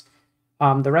outputs.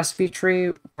 The recipe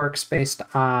tree works based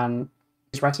on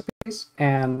these recipes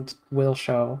and will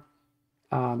show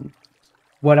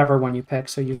whatever one you pick.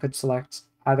 So you could select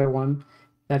either one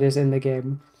that is in the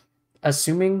game,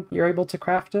 assuming you're able to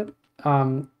craft it.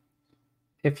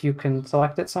 If you can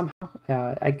select it somehow,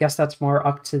 I guess that's more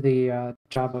up to the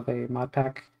job of a mod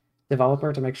pack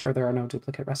developer to make sure there are no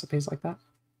duplicate recipes like that.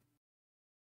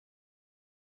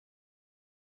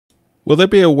 Will there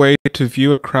be a way to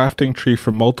view a crafting tree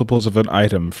for multiples of an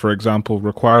item? For example,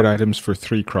 required items for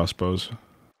 3 crossbows.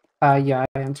 Yeah,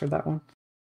 I answered that one.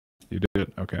 You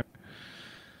did? Okay.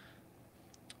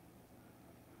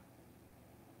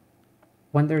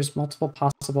 When there's multiple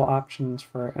possible options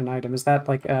for an item, is that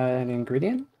like an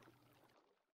ingredient?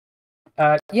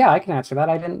 Yeah, I can answer that.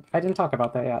 I didn't talk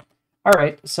about that yet. All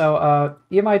right, so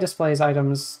EMI displays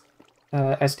items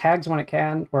as tags when it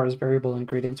can, or as variable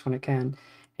ingredients when it can.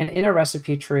 And in a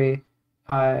recipe tree,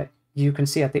 you can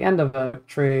see at the end of a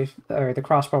tree, or the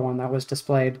crossbar one that was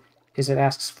displayed, is it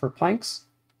asks for planks.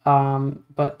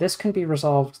 But this can be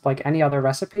resolved like any other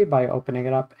recipe by opening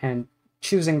it up and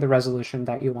choosing the resolution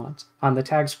that you want. On the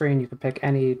tag screen, you can pick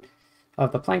any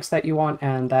of the planks that you want,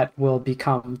 and that will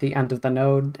become the end of the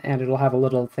node, and it'll have a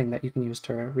little thing that you can use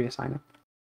to reassign it.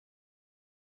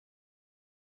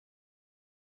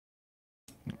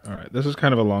 All right, this is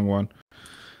kind of a long one.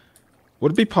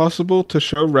 Would it be possible to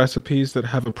show recipes that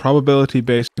have a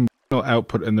probability-based conditional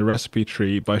output in the recipe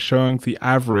tree by showing the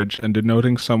average and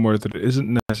denoting somewhere that it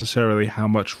isn't necessarily how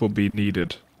much will be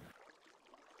needed?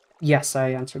 Yes, I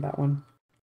answered that one.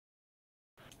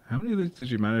 How many of these did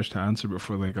you manage to answer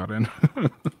before they got in?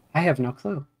 I have no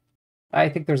clue. I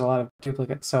think there's a lot of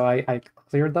duplicates, so I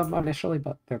cleared them initially,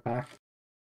 but they're back.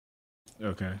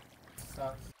 Okay.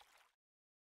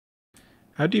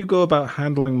 How do you go about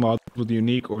handling mods with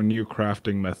unique or new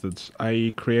crafting methods,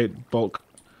 i.e. create bulk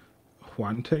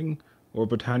Huanting or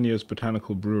Britannia's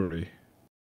Botanical Brewery?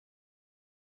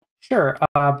 Sure.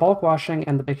 Bulk washing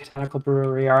and the Botanical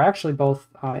Brewery are actually both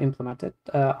implemented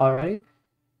already.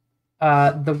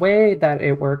 The way that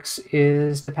it works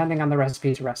is depending on the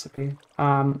recipe to recipe.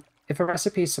 If a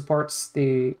recipe supports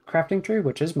the crafting tree,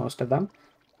 which is most of them,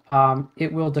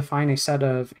 it will define a set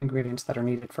of ingredients that are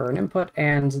needed for an input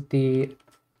and the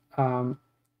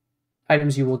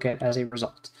items you will get as a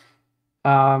result.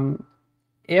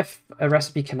 If a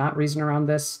recipe cannot reason around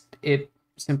this, it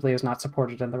simply is not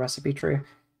supported in the recipe tree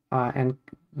and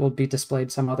will be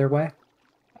displayed some other way.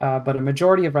 But a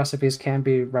majority of recipes can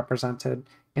be represented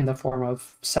in the form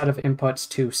of set of inputs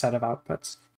to set of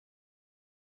outputs.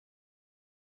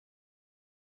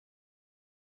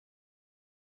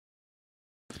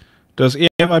 Does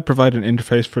EMI provide an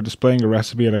interface for displaying a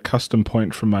recipe at a custom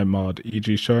point from my mod,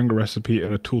 e.g. showing a recipe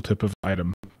in a tooltip of an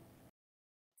item?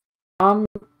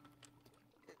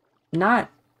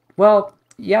 Well,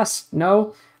 yes,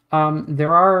 no.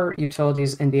 There are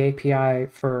utilities in the API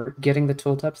for getting the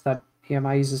tooltips that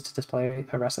EMI uses to display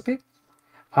a recipe.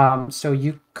 So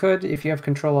you could, if you have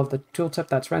control of the tooltip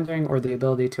that's rendering or the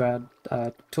ability to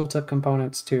add tooltip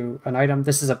components to an item,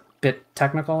 this is a bit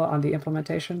technical on the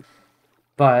implementation,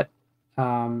 but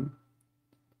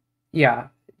yeah,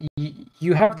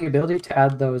 you have the ability to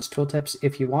add those tooltips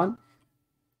if you want.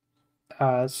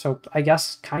 So I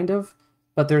guess kind of,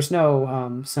 but there's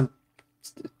no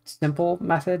simple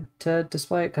method to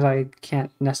display it because I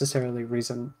can't necessarily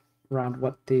reason around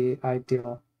what the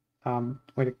ideal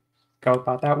way to go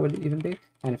about that would even be,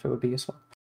 and if it would be useful.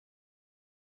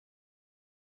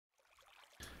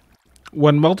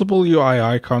 When multiple UI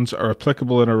icons are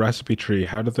applicable in a recipe tree,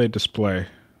 how do they display?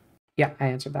 Yeah, I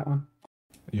answered that one.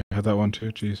 You had that one too?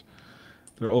 Jeez.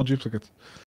 They're all duplicates.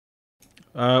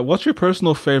 What's your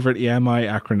personal favorite EMI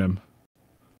acronym?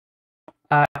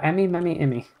 Emmy, Memmy,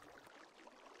 Immy.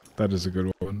 That is a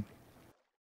good one.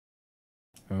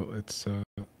 Oh, it's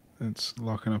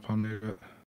locking up on me a bit.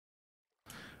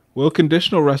 Will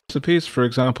conditional recipes, for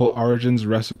example, Origin's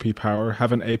Recipe Power,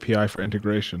 have an API for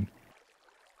integration?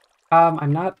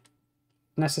 I'm not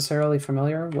necessarily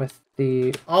familiar with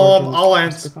the. I'll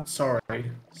answer.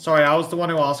 Sorry, I was the one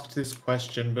who asked this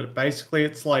question, but basically,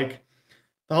 it's like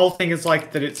the whole thing is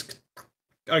like that. It's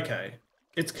okay.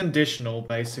 It's conditional,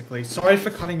 basically. Sorry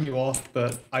for cutting you off,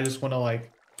 but I just want to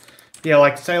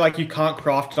say you can't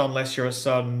craft it unless you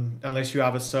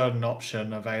have a certain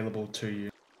option available to you.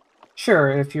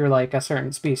 Sure, if you're like a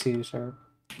certain species or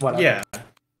whatever. Yeah.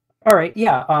 All right.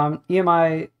 Yeah.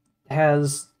 EMI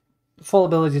has full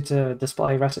ability to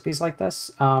display recipes like this.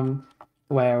 The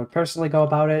way I would personally go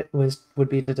about it would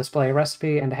be to display a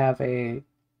recipe and have an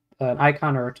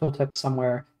icon or a tooltip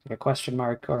somewhere, like a question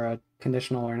mark or a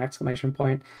conditional or an exclamation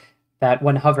point, that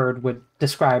when hovered would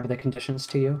describe the conditions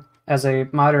to you. As a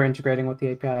modder integrating with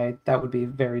the API, that would be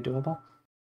very doable.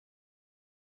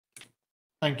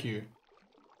 Thank you.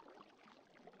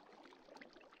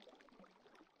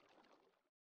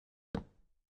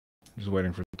 Just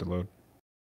waiting for it to load.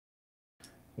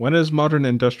 When is modern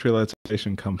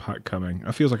industrialization coming?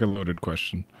 That feels like a loaded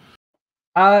question.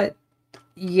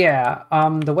 Yeah.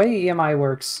 The way EMI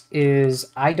works is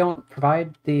I don't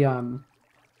provide the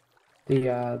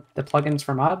plugins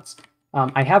for mods.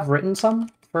 I have written some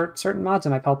for certain mods,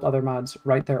 and I've helped other mods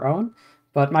write their own,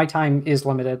 but my time is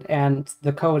limited, and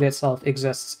the code itself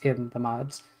exists in the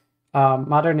mods.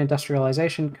 Modern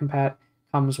industrialization compat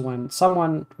comes when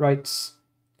someone writes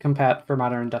compat for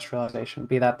modern industrialization,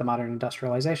 be that the modern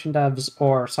industrialization devs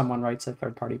or someone writes a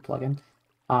third-party plugin.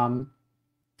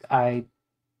 I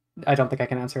don't think I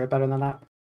can answer it better than that.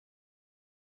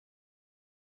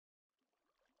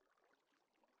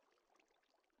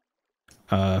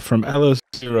 From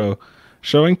Ella0,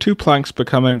 showing 2 planks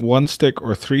becoming 1 stick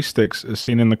or 3 sticks, as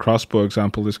seen in the crossbow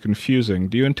example, is confusing.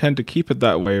 Do you intend to keep it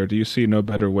that way, or do you see no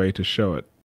better way to show it?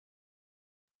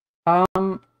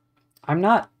 I'm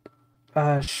not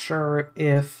sure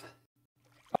if.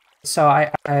 So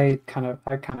I kind of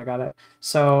got it.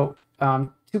 So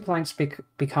 2 planks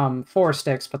become 4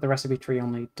 sticks, but the recipe tree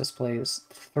only displays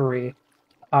 3.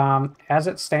 As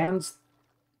it stands,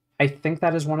 I think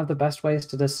that is one of the best ways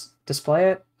to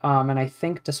display it. And I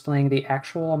think displaying the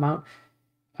actual amount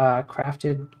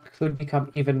crafted could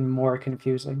become even more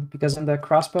confusing, because in the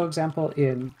crossbow example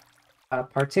in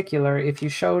particular, if you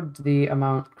showed the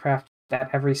amount crafted at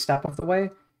every step of the way,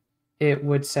 it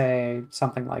would say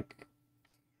something like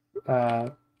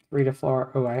 3 to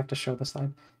 4. Oh, I have to show the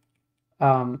slide.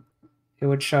 It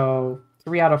would show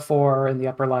 3 out of 4 in the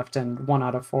upper left and 1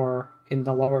 out of 4 in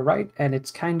the lower right, and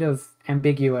it's kind of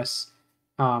ambiguous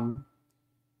how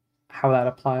that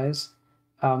applies.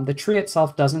 The tree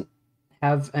itself doesn't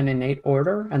have an innate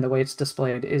order, and the way it's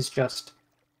displayed is just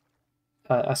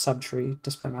a subtree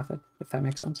display method, if that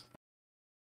makes sense.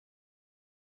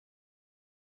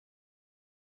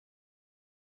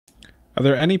 Are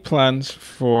there any plans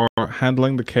for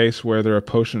handling the case where there are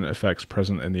potion effects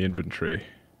present in the inventory?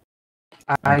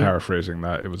 I'm paraphrasing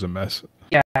that. It was a mess.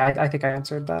 Yeah, I think I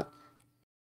answered that.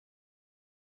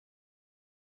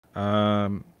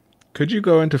 Could you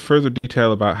go into further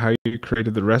detail about how you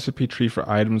created the recipe tree for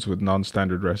items with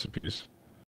non-standard recipes?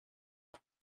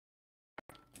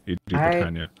 You do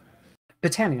Britannia.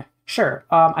 Britannia, sure.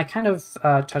 I kind of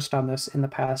touched on this in the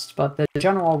past, but the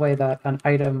general way that an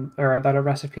item or that a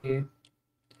recipe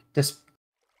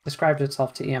describes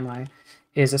itself to EMI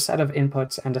is a set of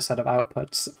inputs and a set of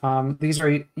outputs. These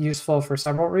are useful for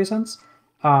several reasons.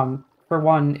 For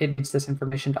one, it needs this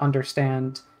information to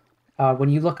understand when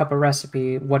you look up a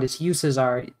recipe, what its uses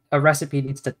are. A recipe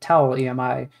needs to tell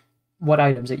EMI what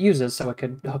items it uses, so it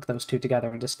could hook those two together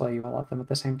and display you all of them at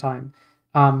the same time.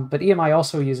 But EMI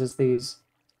also uses these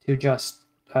to just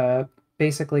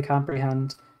basically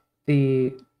comprehend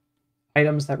the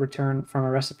items that return from a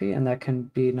recipe, and that can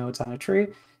be nodes on a tree,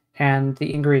 and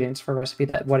the ingredients for a recipe,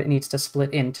 that what it needs to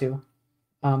split into.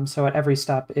 So at every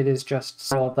step, it is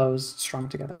just all of those strung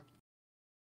together.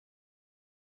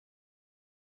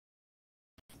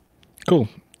 Cool.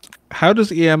 How does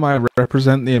EMI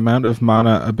represent the amount of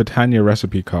mana a Britannia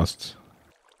recipe costs?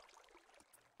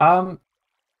 Had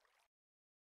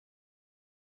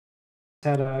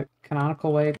a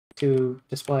canonical way to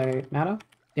display mana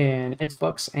in its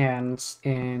books and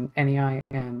in NEI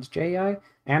and JEI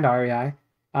and REI,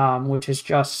 which is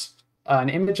just an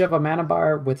image of a mana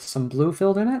bar with some blue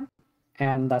filled in it,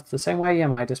 and that's the same way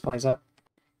EMI displays it.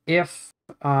 If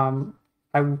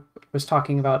I was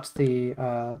talking about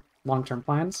the long-term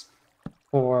plans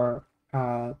for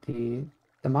the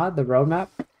mod, the roadmap,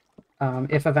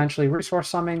 if eventually resource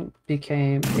summing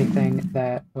became a thing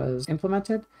that was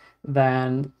implemented,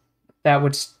 then that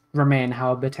would remain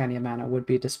how Britannia mana would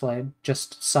be displayed,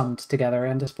 just summed together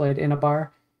and displayed in a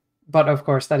bar. But of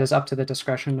course, that is up to the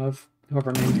discretion of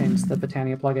whoever maintains the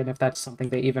Britannia plugin, if that's something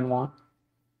they even want,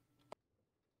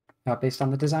 based on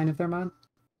the design of their mod.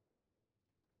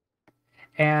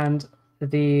 And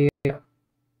the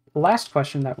last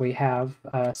question that we have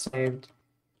saved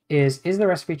is the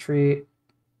recipe tree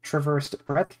traversed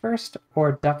breadth first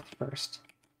or depth first?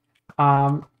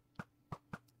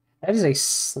 That is a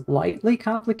slightly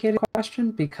complicated question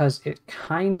because it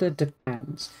kind of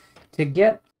depends. To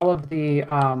get all of the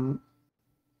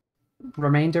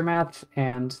remainder math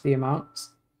and the amounts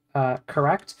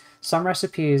correct, some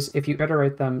recipes, if you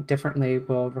iterate them differently,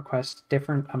 will request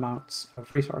different amounts of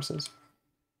resources.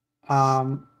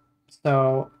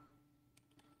 So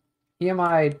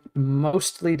EMI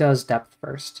mostly does depth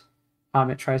first.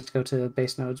 It tries to go to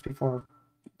base nodes before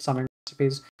summing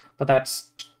recipes, but that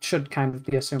should kind of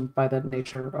be assumed by the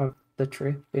nature of the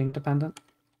tree being dependent.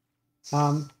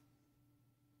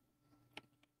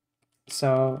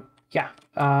 So yeah,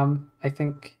 I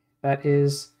think that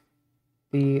is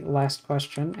the last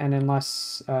question, and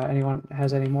unless anyone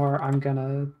has any more, I'm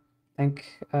gonna thank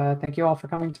you all for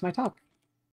coming to my talk.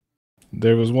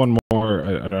 There was one more.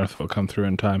 I don't know if it'll come through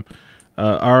in time.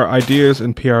 Are ideas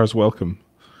and PRs welcome?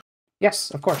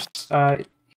 Yes, of course.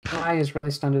 EMI is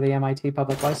released under the MIT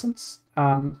public license,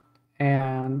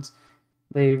 and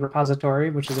the repository,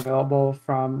 which is available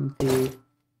from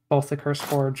both the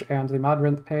CurseForge and the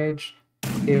ModRinth page,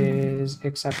 is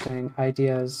accepting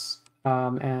ideas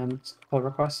and pull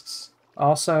requests.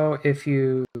 Also, if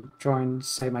you join,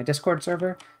 say, my Discord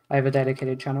server, I have a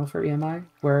dedicated channel for EMI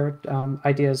where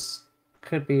ideas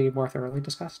could be more thoroughly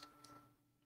discussed.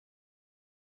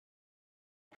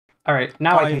 All right,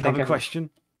 now I I can have think a of question.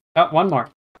 Oh, one more.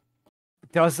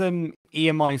 Does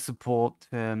EMI support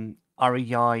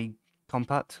REI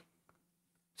compat?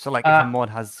 So like if a mod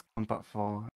has compat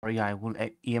for REI, will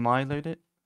EMI load it?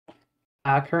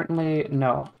 Currently,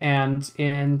 no. And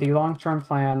in the long-term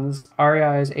plans,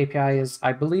 REI's API is,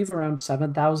 I believe, around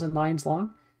 7,000 lines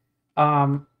long,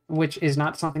 which is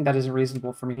not something that is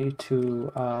reasonable for me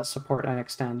to support and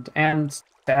extend. And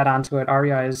to add on to it,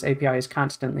 REI's API is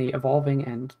constantly evolving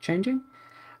and changing.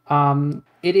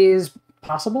 It is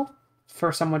possible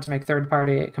for someone to make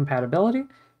third-party compatibility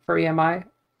for EMI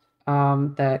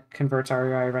that converts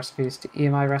REI recipes to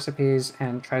EMI recipes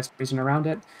and tries to reason around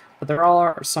it. But there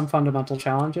are some fundamental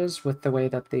challenges with the way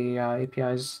that the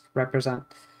APIs represent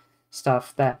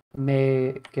stuff that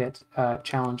may get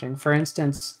challenging. For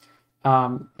instance,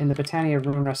 in the Britannia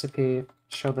rune recipe,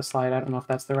 show the slide, I don't know if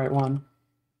that's the right one.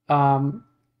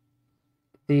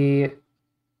 The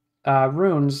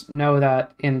runes know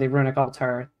that in the runic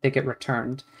altar, they get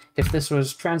returned. If this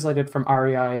was translated from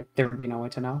REI, there would be no way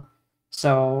to know.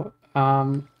 So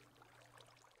the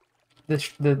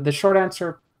short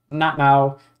answer, not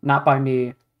now, not by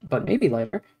me, but maybe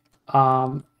later.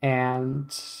 And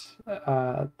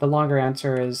the longer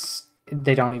answer is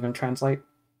they don't even translate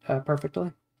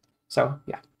perfectly. So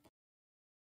yeah.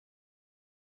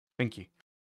 Thank you.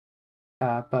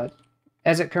 But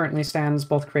as it currently stands,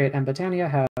 both Create and Botania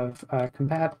have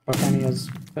Botania's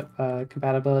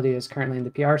compatibility is currently in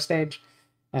the PR stage,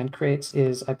 and Create's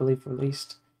is, I believe,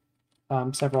 released.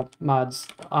 Several mods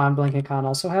on BlanketCon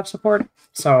also have support,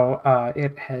 so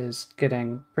it is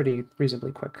getting pretty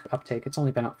reasonably quick uptake. It's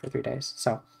only been out for 3 days,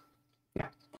 so yeah.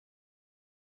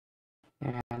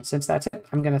 And since that's it,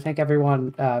 I'm going to thank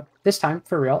everyone this time,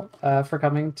 for real, for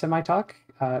coming to my talk.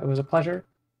 It was a pleasure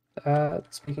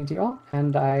speaking to you all,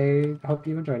 and I hope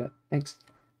you enjoyed it. Thanks.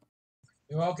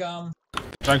 You're welcome.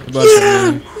 Thank you, bud.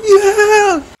 Yeah!